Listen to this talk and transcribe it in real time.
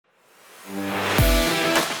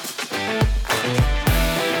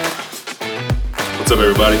What's up,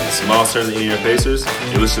 everybody? It's Miles Turner, the Indiana Pacers.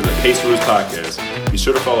 You're listening to the Paceroos podcast. Be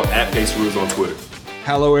sure to follow at Paceroos on Twitter.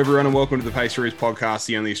 Hello, everyone, and welcome to the Paceroos podcast,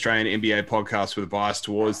 the only Australian NBA podcast with a bias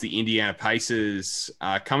towards the Indiana Pacers.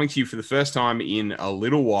 Coming to you for the first time in a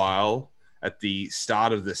little while at the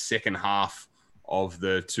start of the second half of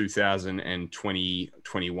the 2020-21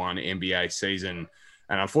 NBA season.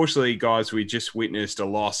 And unfortunately, guys, we just witnessed a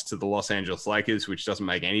loss to the Los Angeles Lakers, which doesn't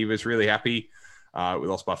make any of us really happy. We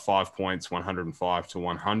lost by 5 points,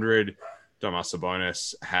 105-100. Domas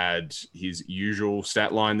Sabonis had his usual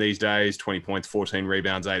stat line these days, 20 points, 14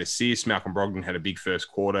 rebounds, 8 assists. Malcolm Brogdon had a big first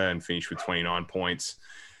quarter and finished with 29 points.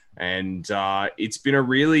 And it's been a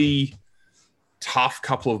really tough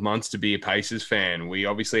couple of months to be a Pacers fan. We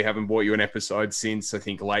obviously haven't brought you an episode since, I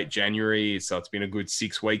think, late January. So it's been a good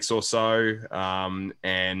 6 weeks or so.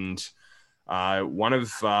 One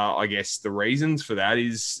of, I guess, the reasons for that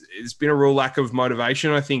is it's been a real lack of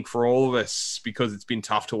motivation, I think, for all of us, because it's been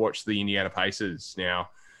tough to watch the Indiana Pacers. Now,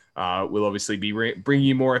 we'll obviously be bringing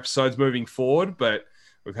you more episodes moving forward, but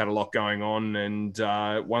we've had a lot going on. And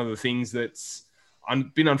one of the things that's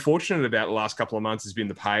been unfortunate about the last couple of months has been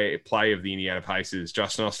the play of the Indiana Pacers.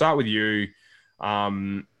 Justin, I'll start with you. I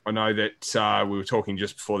know that we were talking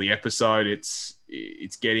just before the episode. It's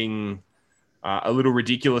getting a little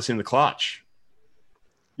ridiculous in the clutch.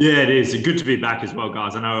 Yeah, it is. It's good to be back as well,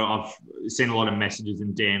 guys. I know I've seen a lot of messages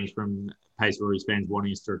and DMs from Paceroos fans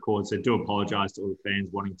wanting us to record, so do apologise to all the fans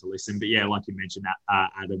wanting to listen. But yeah, like you mentioned,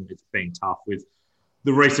 Adam, it's been tough with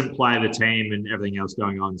the recent play of the team and everything else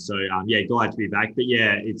going on. So yeah, glad to be back. But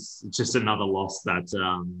yeah, it's just another loss that's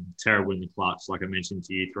terrible in the clutch. Like I mentioned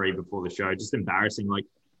to you three before the show, just embarrassing. Like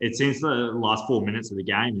it seems the last 4 minutes of the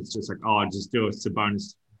game, it's just like, oh, just do a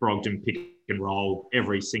Sabonis Brogdon pick and roll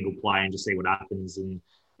every single play and just see what happens. And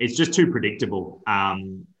it's just too predictable.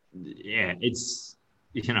 Yeah, it's,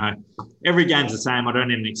 every game's the same. I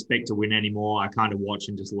don't even expect to win anymore. I kind of watch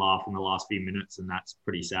and just laugh in the last few minutes, and that's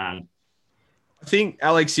pretty sad. I think,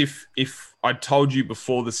 Alex, if I told you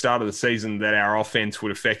before the start of the season that our offense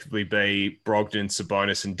would effectively be Brogdon,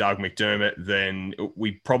 Sabonis, and Doug McDermott, then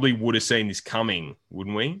we probably would have seen this coming,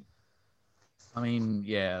 wouldn't we? I mean,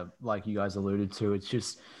 yeah, like you guys alluded to, it's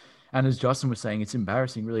just, and as Justin was saying, it's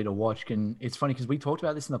embarrassing really to watch. And it's funny because we talked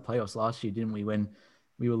about this in the playoffs last year, didn't we? When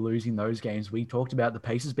we were losing those games, we talked about the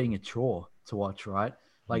Pacers being a chore to watch, right?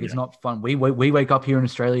 Like, It's not fun. We wake up here in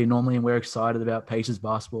Australia normally and we're excited about Pacers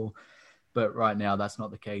basketball. But right now, that's not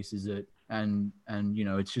the case, is it? And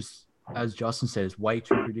it's just, as Justin said, it's way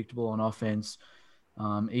too predictable on offense.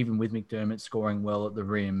 Even with McDermott scoring well at the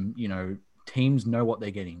rim, teams know what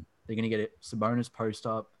they're getting. They're going to get it Sabonis post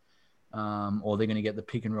up, or they're going to get the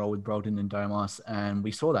pick and roll with Brogdon and Domas. And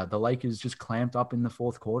we saw that. The Lakers just clamped up in the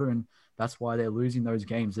fourth quarter, and that's why they're losing those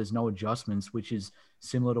games. There's no adjustments, which is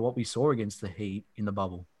similar to what we saw against the Heat in the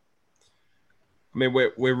bubble. I mean,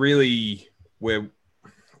 we're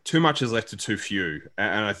too much is left to too few.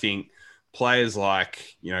 And I think players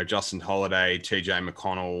like, Justin Holiday, TJ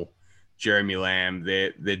McConnell, Jeremy Lamb,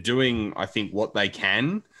 they're doing, I think, what they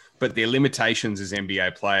can, but their limitations as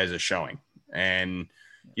NBA players are showing. And,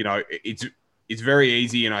 it's very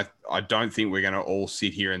easy. And I don't think we're going to all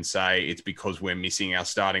sit here and say it's because we're missing our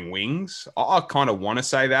starting wings. I kind of want to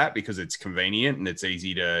say that because it's convenient and it's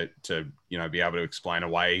easy to be able to explain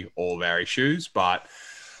away all of our issues. But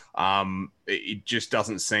it just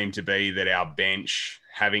doesn't seem to be that our bench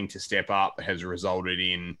having to step up has resulted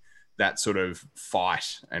in that sort of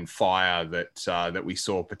fight and fire that we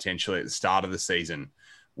saw potentially at the start of the season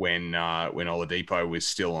when Oladipo was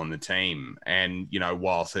still on the team. And,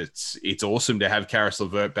 whilst it's awesome to have Caris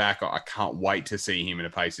LeVert back, I can't wait to see him in a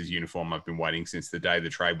Pacers uniform. I've been waiting since the day the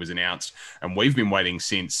trade was announced, and we've been waiting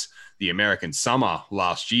since the American summer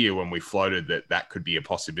last year when we floated that could be a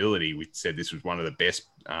possibility. We said this was one of the best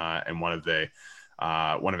and one of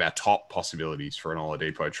our top possibilities for an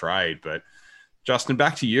Oladipo trade. But Justin,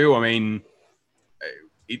 back to you. I mean,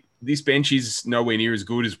 this bench is nowhere near as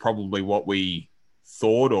good as probably what we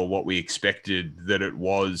thought or what we expected that it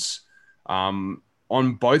was on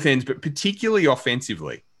both ends, but particularly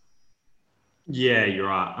offensively. Yeah, you're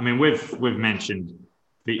right. I mean, we've mentioned,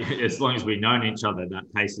 as long as we've known each other,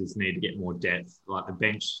 that Pacers need to get more depth. Like the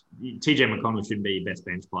bench, TJ McConnell shouldn't be your best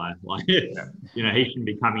bench player. Like, he shouldn't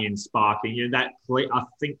be coming in sparking. I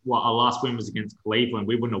think our last win was against Cleveland.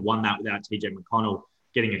 We wouldn't have won that without TJ McConnell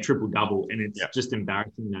getting a triple-double. And it's just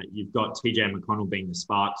embarrassing that you've got TJ McConnell being the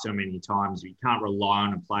spark so many times. You can't rely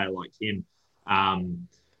on a player like him.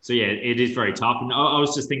 So, yeah, it is very tough. And I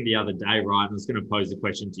was just thinking the other day, right, and I was going to pose the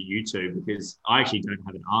question to you two because I actually don't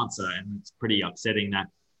have an answer, and it's pretty upsetting that,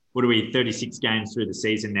 36 games through the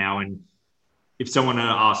season now, and if someone had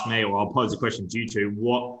asked me, or I'll pose a question to you two,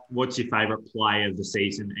 what's your favourite play of the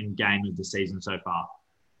season and game of the season so far?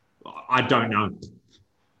 I don't know.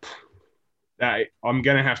 I'm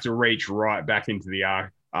going to have to reach right back into the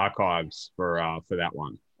archives for that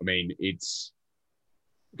one. I mean, it's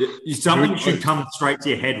something should come straight to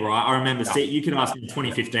your head, right? I remember. See, you could ask me in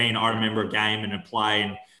 2015. I remember a game and a play,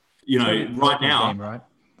 and right now, game, right?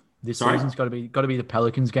 This season's got to be the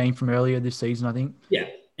Pelicans game from earlier this season, I think. Yeah,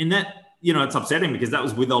 and that it's upsetting because that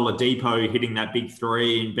was with Oladipo hitting that big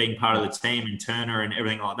three and being part of the team, and Turner and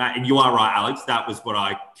everything like that. And you are right, Alex. That was what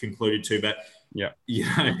I concluded to, but. Yeah,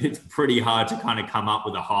 it's pretty hard to kind of come up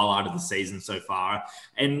with a highlight of the season so far.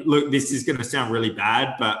 And look, this is going to sound really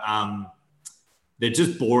bad, but they're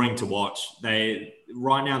just boring to watch. Right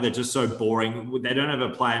now they're just so boring. They don't have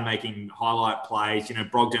a player making highlight plays.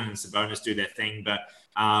 Brogdon and Sabonis do their thing, but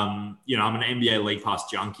I'm an NBA League Pass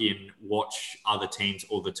junkie and watch other teams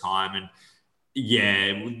all the time. And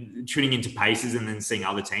yeah, tuning into Pacers and then seeing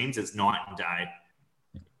other teams, it's night and day.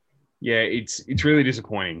 Yeah, it's really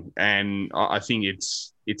disappointing, and I think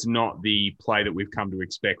it's not the play that we've come to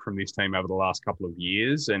expect from this team over the last couple of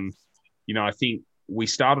years. And I think we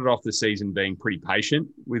started off the season being pretty patient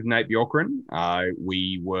with Nate Bjorkgren.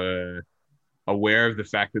 We were aware of the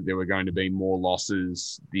fact that there were going to be more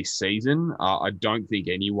losses this season. I don't think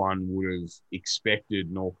anyone would have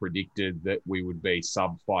expected nor predicted that we would be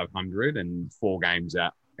sub 500 and 4 games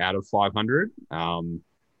out of 500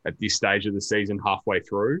 at this stage of the season, halfway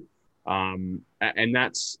through. And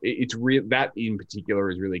that in particular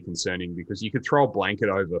is really concerning because you could throw a blanket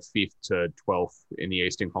over 5th to 12th in the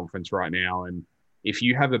Eastern Conference right now. And if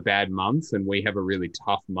you have a bad month and we have a really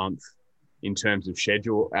tough month in terms of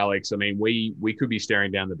schedule, Alex, I mean, we could be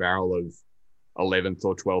staring down the barrel of 11th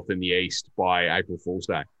or 12th in the East by April Fool's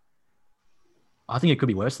Day. I think it could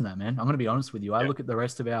be worse than that, man. I'm going to be honest with you. I look at the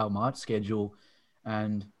rest of our March schedule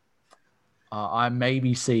and I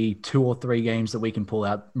maybe see 2 or 3 games that we can pull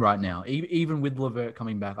out right now, even with LeVert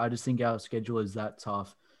coming back. I just think our schedule is that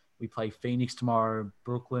tough. We play Phoenix tomorrow,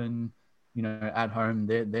 Brooklyn, at home.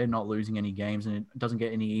 They're not losing any games, and it doesn't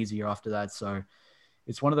get any easier after that. So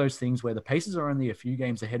it's one of those things where the Pacers are only a few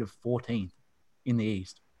games ahead of 14th in the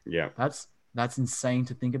East. Yeah, that's insane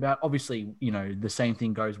to think about. Obviously, the same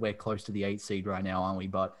thing goes. We're close to the 8th seed right now, aren't we?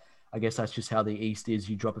 But I guess that's just how the East is.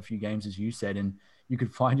 You drop a few games, as you said, and you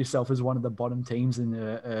could find yourself as one of the bottom teams in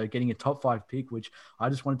getting a top 5 pick, which I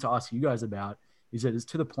just wanted to ask you guys about. Is that it's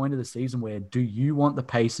to the point of the season where do you want the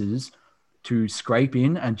Pacers to scrape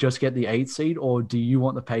in and just get the 8th seed, or do you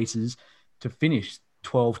want the Pacers to finish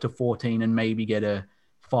 12 to 14 and maybe get a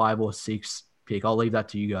 5 or 6 pick? I'll leave that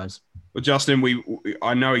to you guys. Well, Justin,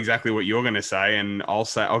 I know exactly what you're going to say, and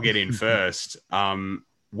I'll get in first.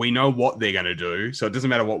 We know what they're going to do, so it doesn't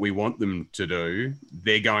matter what we want them to do.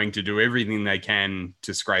 They're going to do everything they can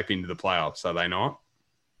to scrape into the playoffs, are they not?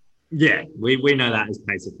 Yeah, we know that as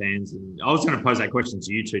Pacer fans. And I was going to pose that question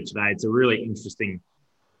to you two today. It's a really interesting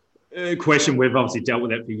question. We've obviously dealt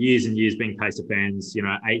with it for years and years being Pacer fans.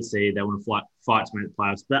 8 seed, they want to fight to make the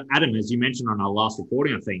playoffs. But Adam, as you mentioned on our last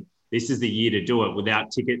recording, I think this is the year to do it.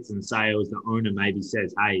 Without tickets and sales, the owner maybe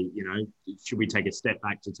says, hey, should we take a step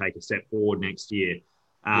back to take a step forward next year?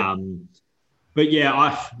 But yeah,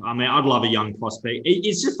 I mean, I'd love a young prospect.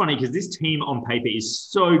 It's just funny because this team on paper is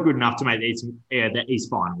so good enough to make the East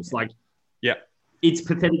Finals. It's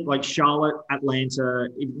pathetic. Like Charlotte, Atlanta,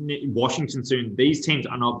 Washington soon. These teams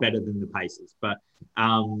are not better than the Pacers. But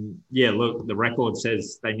look, the record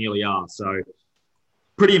says they nearly are. So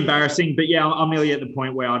pretty embarrassing. But yeah, I'm nearly at the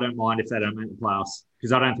point where I don't mind if they don't make the playoffs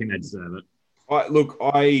because I don't think they deserve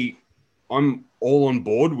it. I'm all on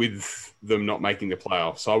board with them not making the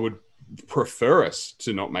playoffs. I would prefer us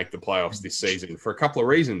to not make the playoffs this season for a couple of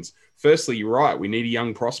reasons. Firstly, you're right. We need a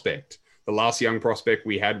young prospect. The last young prospect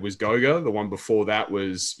we had was Goga. The one before that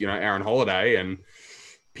was, Aaron Holiday. And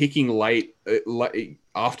picking late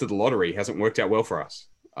after the lottery hasn't worked out well for us.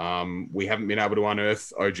 We haven't been able to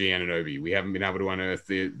unearth OG Anunoby. We haven't been able to unearth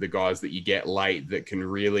the guys that you get late that can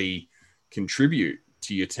really contribute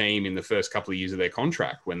to your team in the first couple of years of their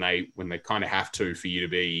contract when they kind of have to for you to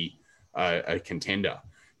be a contender.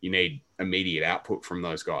 You need immediate output from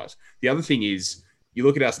those guys. The other thing is you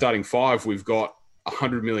look at our starting 5, we've got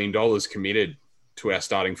 $100 million committed to our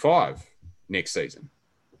starting 5 next season.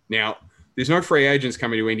 Now, there's no free agents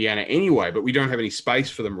coming to Indiana anyway, but we don't have any space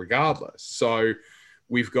for them regardless. So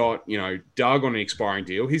we've got, Doug on an expiring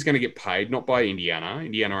deal. He's going to get paid, not by Indiana.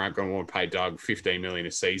 Indiana aren't going to want to pay Doug $15 million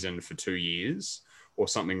a season for 2 years. Or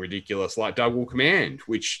something ridiculous like Doug will command,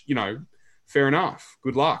 which, fair enough.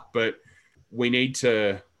 Good luck. But we need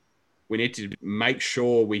to make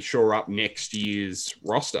sure we shore up next year's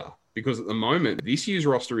roster. because at the moment, this year's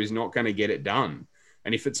roster is not going to get it done.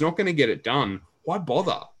 And if it's not going to get it done, why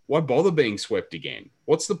bother? Why bother being swept again?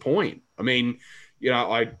 What's the point? I mean,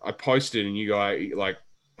 I posted and you guys, like,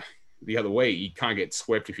 the other week, you can't get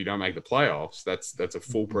swept if you don't make the playoffs. That's a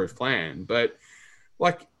foolproof plan. But,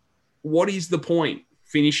 like, what is the point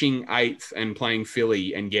finishing 8th and playing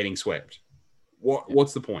Philly and getting swept?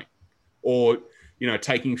 What's the point? Or,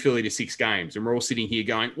 taking Philly to 6 games and we're all sitting here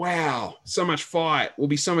going, wow, so much fight. We'll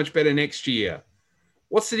be so much better next year.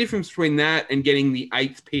 What's the difference between that and getting the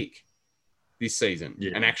 8th pick this season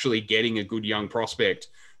and actually getting a good young prospect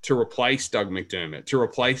to replace Doug McDermott, to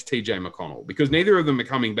replace TJ McConnell? Because neither of them are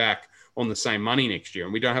coming back on the same money next year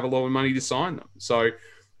and we don't have a lot of money to sign them. So,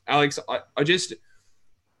 Alex,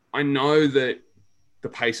 I know that the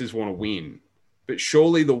Pacers want to win, but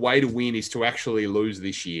surely the way to win is to actually lose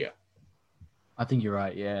this year. I think you're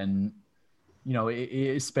right, yeah. And,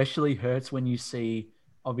 it especially hurts when you see,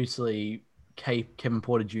 obviously, Kevin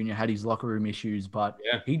Porter Jr. had his locker room issues, but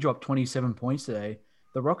he dropped 27 points today.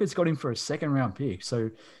 The Rockets got him for a second-round pick. So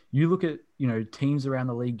you look at, teams around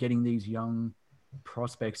the league getting these young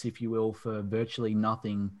prospects, if you will, for virtually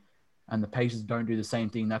nothing, and the Pacers don't do the same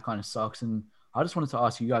thing. That kind of sucks. And I just wanted to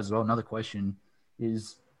ask you guys as well, another question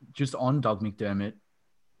is just on Doug McDermott.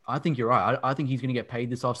 I think you're right. I think he's going to get paid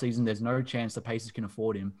this offseason. There's no chance the Pacers can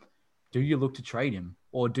afford him. Do you look to trade him?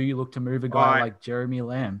 Or do you look to move a guy like Jeremy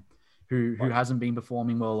Lamb, who hasn't been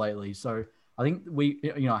performing well lately? So I think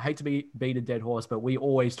I hate to beat a dead horse, but we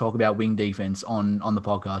always talk about wing defense on the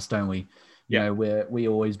podcast, don't we? Where we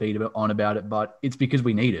always beat on about it, but it's because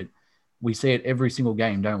we need it. We see it every single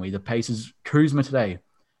game, don't we? The Pacers, Kuzma today,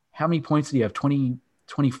 how many points did he have? 24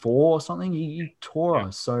 or something? He tore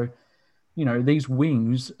us. So, these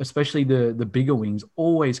wings, especially the bigger wings,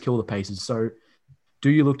 always kill the Pacers. So do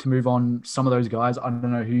you look to move on some of those guys? I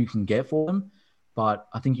don't know who you can get for them, but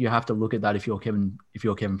I think you have to look at that if you're Kevin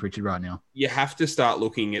Pritchard right now. You have to start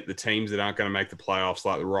looking at the teams that aren't going to make the playoffs,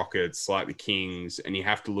 like the Rockets, like the Kings, and you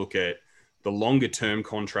have to look at the longer term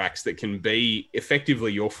contracts that can be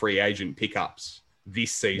effectively your free agent pickups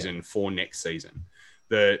this season for next season.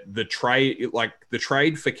 The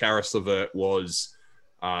trade for Caris LeVert was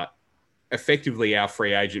effectively our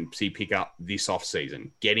free agency pickup this offseason,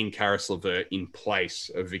 getting Caris LeVert in place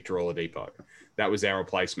of Victor Oladipo. That was our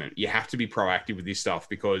replacement. You have to be proactive with this stuff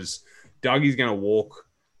because Doug is going to walk,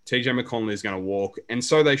 TJ McConnell is going to walk, and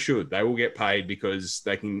so they should. They will get paid because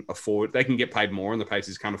they can get paid more, and the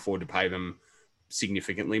Pacers can't afford to pay them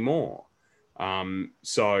significantly more.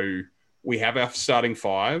 So we have our starting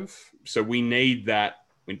 5. So we need that,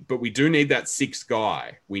 but we do need that 6th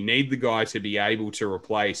guy. We need the guy to be able to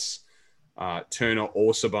replace Turner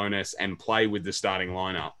or Sabonis and play with the starting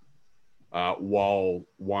lineup while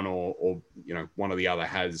one or one or the other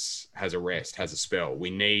has a rest, has a spell. We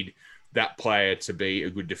need that player to be a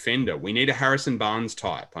good defender. We need a Harrison Barnes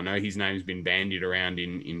type. I know his name's been bandied around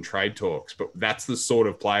in trade talks, but that's the sort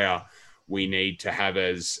of player we need to have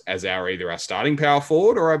as either our starting power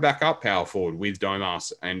forward or our backup power forward with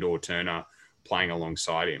Domas and or Turner playing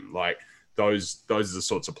alongside him. Like those are the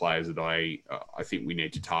sorts of players that I think we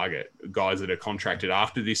need to target. Guys that are contracted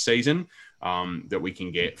after this season that we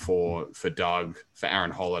can get for Doug, for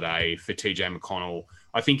Aaron Holiday, for TJ McConnell.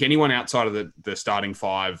 I think anyone outside of the starting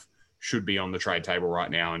 5 should be on the trade table right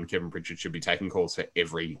now, and Kevin Pritchard should be taking calls for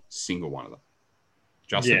every single one of them.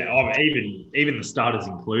 Justin? Yeah, even the starters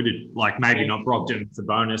included. Like maybe not Brogdon and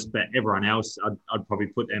Sabonis, but everyone else, I'd probably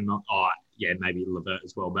put them on. Oh, yeah, maybe LeVert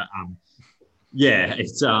as well. But yeah,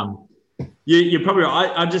 it's you're probably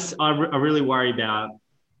right. I really worry about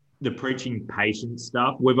the preaching patience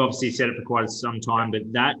stuff. We've obviously said it for quite some time, but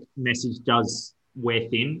that message does wear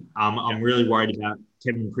thin. I'm really worried about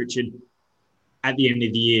Kevin Pritchard at the end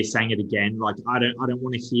of the year saying it again. Like I don't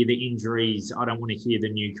want to hear the injuries. I don't want to hear the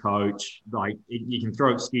new coach. Like you can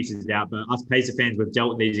throw excuses out, but us Pacer fans, we've dealt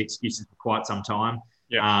with these excuses for quite some time.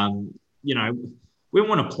 Yeah. We haven't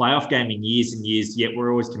won a playoff game in years and years, yet we're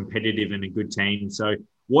always competitive and a good team. So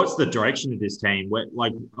what's the direction of this team?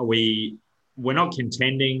 We're not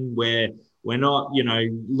contending. We're not,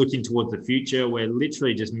 looking towards the future. We're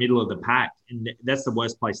literally just middle of the pack, and that's the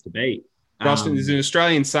worst place to be. Dustin, there's an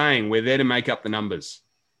Australian saying, we're there to make up the numbers.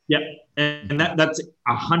 Yep. And that's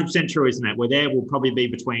 100% true, isn't it? We're there, we'll probably be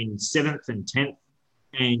between 7th and 10th,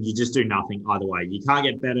 and you just do nothing either way. You can't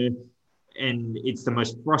get better, and it's the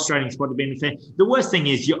most frustrating spot to be in. The worst thing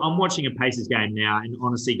is I'm watching a Pacers game now and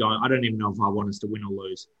honestly going, I don't even know if I want us to win or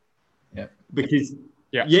lose. Yeah.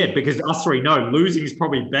 Because us three know losing is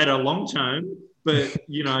probably better long term, but,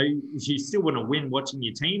 you still want to win watching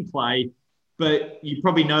your team play. But you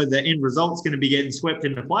probably know the end result's going to be getting swept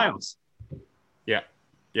in the playoffs. Yeah.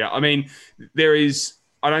 Yeah, I mean,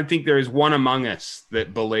 I don't think there is one among us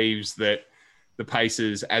that believes that the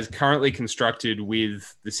Pacers, as currently constructed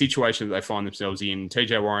with the situation that they find themselves in,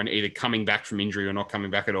 TJ Warren either coming back from injury or not coming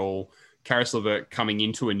back at all, Caris LeVert coming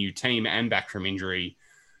into a new team and back from injury,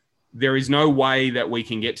 there is no way that we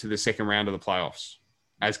can get to the second round of the playoffs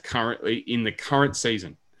as currently in the current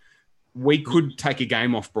season. We could take a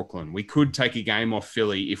game off Brooklyn. We could take a game off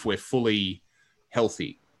Philly if we're fully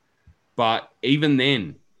healthy. But even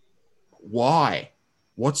then, why?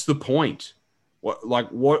 What's the point?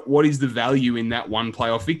 What is the value in that one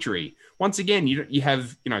playoff victory? Once again, you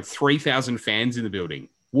have 3,000 fans in the building.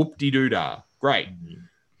 Whoop-de-doo-dah. Great.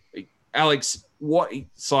 Alex, what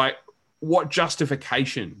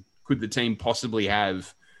justification could the team possibly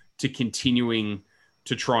have to continuing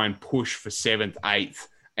to try and push for 7th, 8th,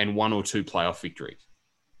 and 1 or 2 playoff victories?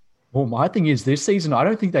 Well, my thing is this season, I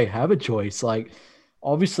don't think they have a choice. Like,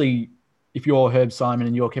 obviously, if you're Herb Simon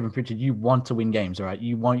and you're Kevin Pritchard, you want to win games, all right?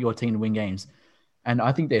 You want your team to win games. And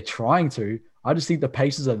I think they're trying to. I just think the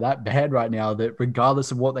Pacers are that bad right now that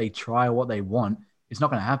regardless of what they try or what they want, it's not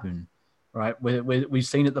going to happen, right? We've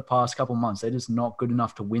seen it the past couple of months. They're just not good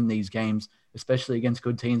enough to win these games, especially against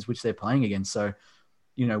good teams, which they're playing against. So,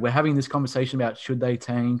 we're having this conversation about should they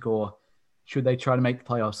tank or should they try to make the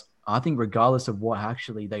playoffs. I think regardless of what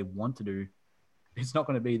actually they want to do, it's not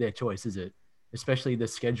going to be their choice, is it? Especially the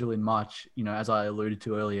schedule in March, as I alluded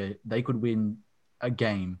to earlier, they could win a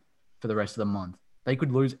game for the rest of the month. They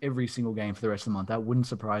could lose every single game for the rest of the month. That wouldn't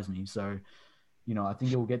surprise me. So, I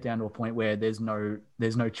think it will get down to a point where there's no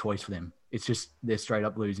choice for them. It's just they're straight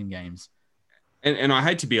up losing games. And I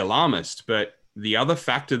hate to be alarmist, but the other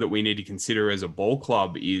factor that we need to consider as a ball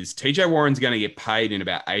club is TJ Warren's going to get paid in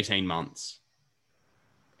about 18 months.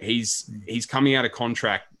 He's coming out of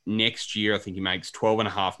contract next year. I think he makes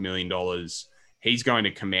 $12.5 million. He's going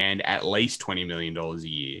to command at least $20 million a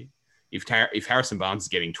year. If Harrison Barnes is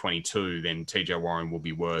getting 22, then TJ Warren will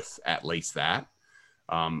be worth at least that.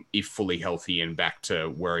 If fully healthy and back to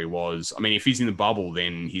where he was. I mean, if he's in the bubble,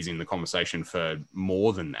 then he's in the conversation for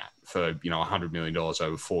more than that, for $100 million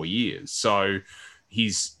over 4 years. So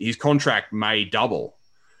his contract may double.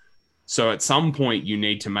 So at some point, you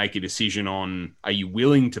need to make a decision on: are you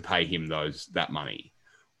willing to pay him that money,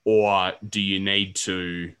 or do you need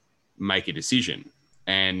to make a decision?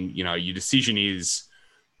 And your decision is: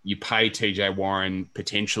 you pay TJ Warren,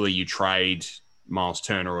 potentially you trade Miles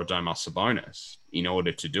Turner or Domas Sabonis in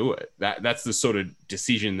order to do it. That's the sort of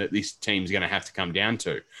decision that this team's going to have to come down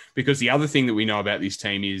to. Because the other thing that we know about this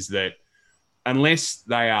team is that unless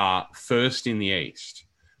they are first in the East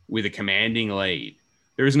with a commanding lead,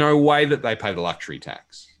 there is no way that they pay the luxury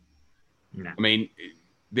tax. No. I mean,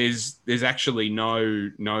 there's actually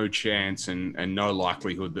no chance and no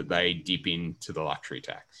likelihood that they dip into the luxury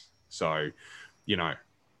tax. So,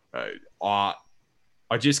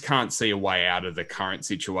 I just can't see a way out of the current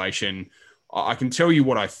situation. I can tell you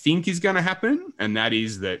what I think is going to happen, and that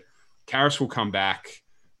is that Caris will come back.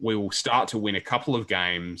 We will start to win a couple of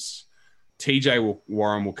games.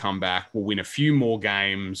 Warren will come back. We'll win a few more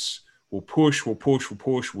games. We'll push.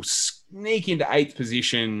 We'll sneak into 8th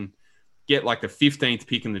position, get like the 15th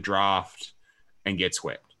pick in the draft, and get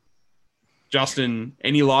swept. Justin,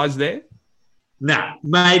 any lies there? No,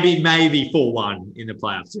 maybe 4-1 in the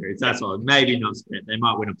playoff series. That's all. Maybe not split. They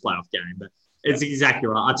might win a playoff game, but it's exactly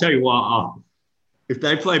right. I'll tell you what, if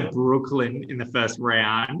they play Brooklyn in the first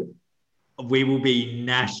round, we will be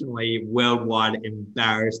nationally, worldwide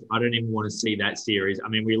embarrassed. I don't even want to see that series. I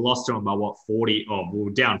mean, we lost to them by 40? We were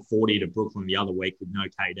down 40 to Brooklyn the other week with no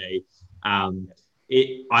KD.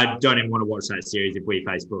 I don't even want to watch that series if we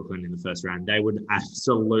face Brooklyn in the first round. They would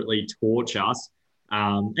absolutely torch us.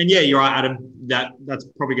 And yeah, you're right, Adam. That's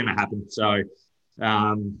probably going to happen. So,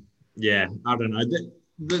 yeah, I don't know.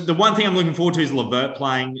 The one thing I'm looking forward to is LeVert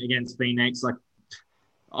playing against Phoenix. Like,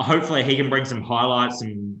 hopefully he can bring some highlights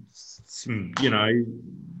and some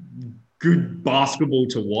good basketball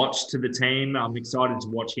to watch to the team. I'm excited to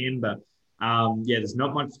watch him, but yeah, there's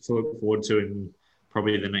not much to look forward to in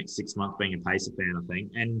probably the next 6 months being a Pacer fan, I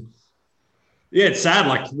think. And yeah, it's sad.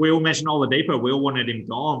 Like, we all mentioned Oladipo, we all wanted him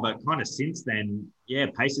gone, but kind of since then, yeah,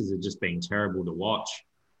 Pacers have just been terrible to watch.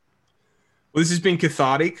 Well, this has been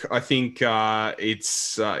cathartic. I think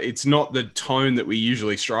it's not the tone that we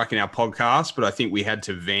usually strike in our podcast, but I think we had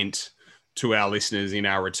to vent to our listeners in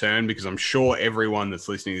our return, because I'm sure everyone that's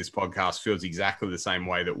listening to this podcast feels exactly the same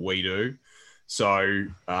way that we do. So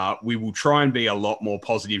we will try and be a lot more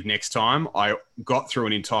positive next time. I got through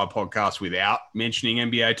an entire podcast without mentioning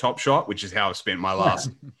NBA Top Shot, which is how I've spent my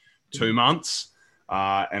last 2 months.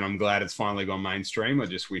 And I'm glad it's finally gone mainstream. I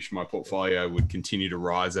just wish my portfolio would continue to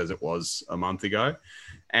rise as it was a month ago.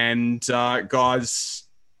 And guys,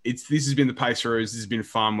 this has been the Paceroos. This has been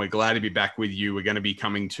fun. We're glad to be back with you. We're going to be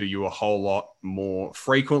coming to you a whole lot more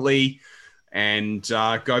frequently. And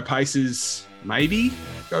go Pacers, maybe.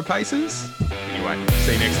 Go Pacers. Anyway,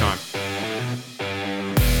 see you next time.